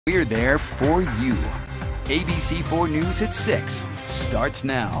We're there for you. ABC4 News at 6 starts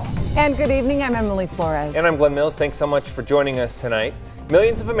now. And good evening, I'm Emily Flores. And I'm Glenn Mills. Thanks so much for joining us tonight.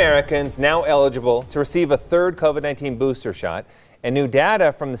 Millions of Americans now eligible to receive a third COVID-19 booster shot. And new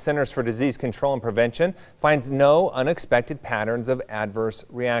data from the Centers for Disease Control and Prevention finds no unexpected patterns of adverse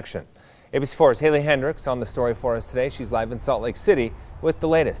reaction. ABC4's Haley Hendricks on the story for us today. She's live in Salt Lake City with the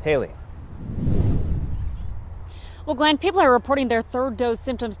latest. Haley. Well, Glenn, people are reporting their third dose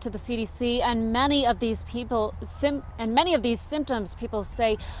symptoms to the CDC, and many of these symptoms people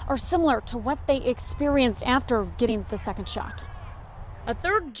say are similar to what they experienced after getting the second shot. A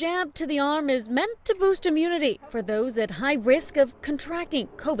third jab to the arm is meant to boost immunity for those at high risk of contracting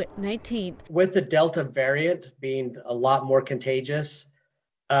COVID-19. With the Delta variant being a lot more contagious,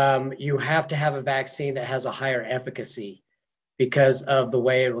 you have to have a vaccine that has a higher efficacy because of the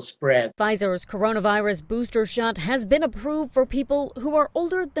way it will spread. Pfizer's coronavirus booster shot has been approved for people who are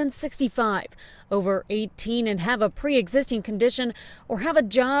older than 65, over 18 and have a pre-existing condition or have a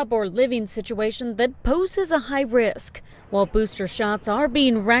job or living situation that poses a high risk. While booster shots are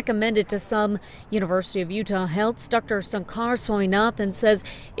being recommended to some, University of Utah Health's Dr. Sankar Swaminathan says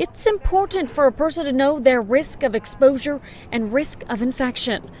it's important for a person to know their risk of exposure and risk of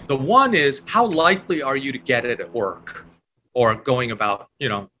infection. The one is, how likely are you to get it at work or going about,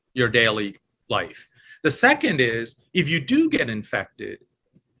 your daily life? The second is, if you do get infected,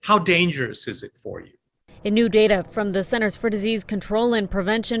 how dangerous is it for you? In new data from the Centers for Disease Control and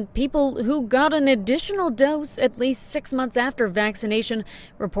Prevention, people who got an additional dose at least 6 months after vaccination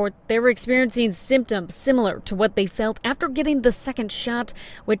report they were experiencing symptoms similar to what they felt after getting the second shot,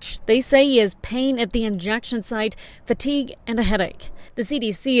 which they say is pain at the injection site, fatigue, and a headache. The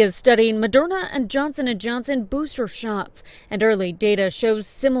CDC is studying Moderna and Johnson & Johnson booster shots, and early data shows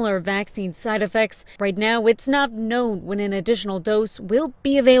similar vaccine side effects. Right now, it's not known when an additional dose will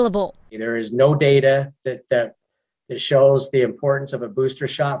be available. There is no data that shows the importance of a booster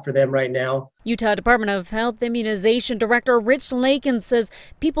shot for them right now. Utah Department of Health Immunization Director Rich Lakin says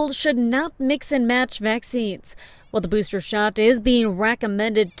people should not mix and match vaccines. While the booster shot is being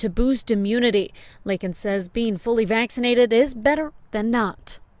recommended to boost immunity, Lakin says being fully vaccinated is better than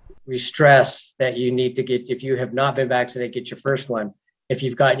not. We stress that you need to get, if you have not been vaccinated, get your first one. If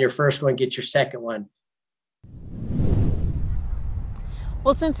you've gotten your first one, get your second one.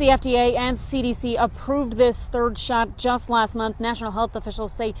 Well, since the FDA and CDC approved this third shot just last month, national health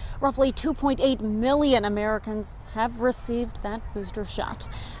officials say roughly 2.8 million Americans have received that booster shot.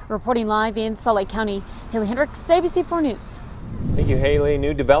 Reporting live in Salt Lake County, Haley Hendricks, ABC4 News. Thank you, Haley.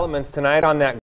 New developments tonight on that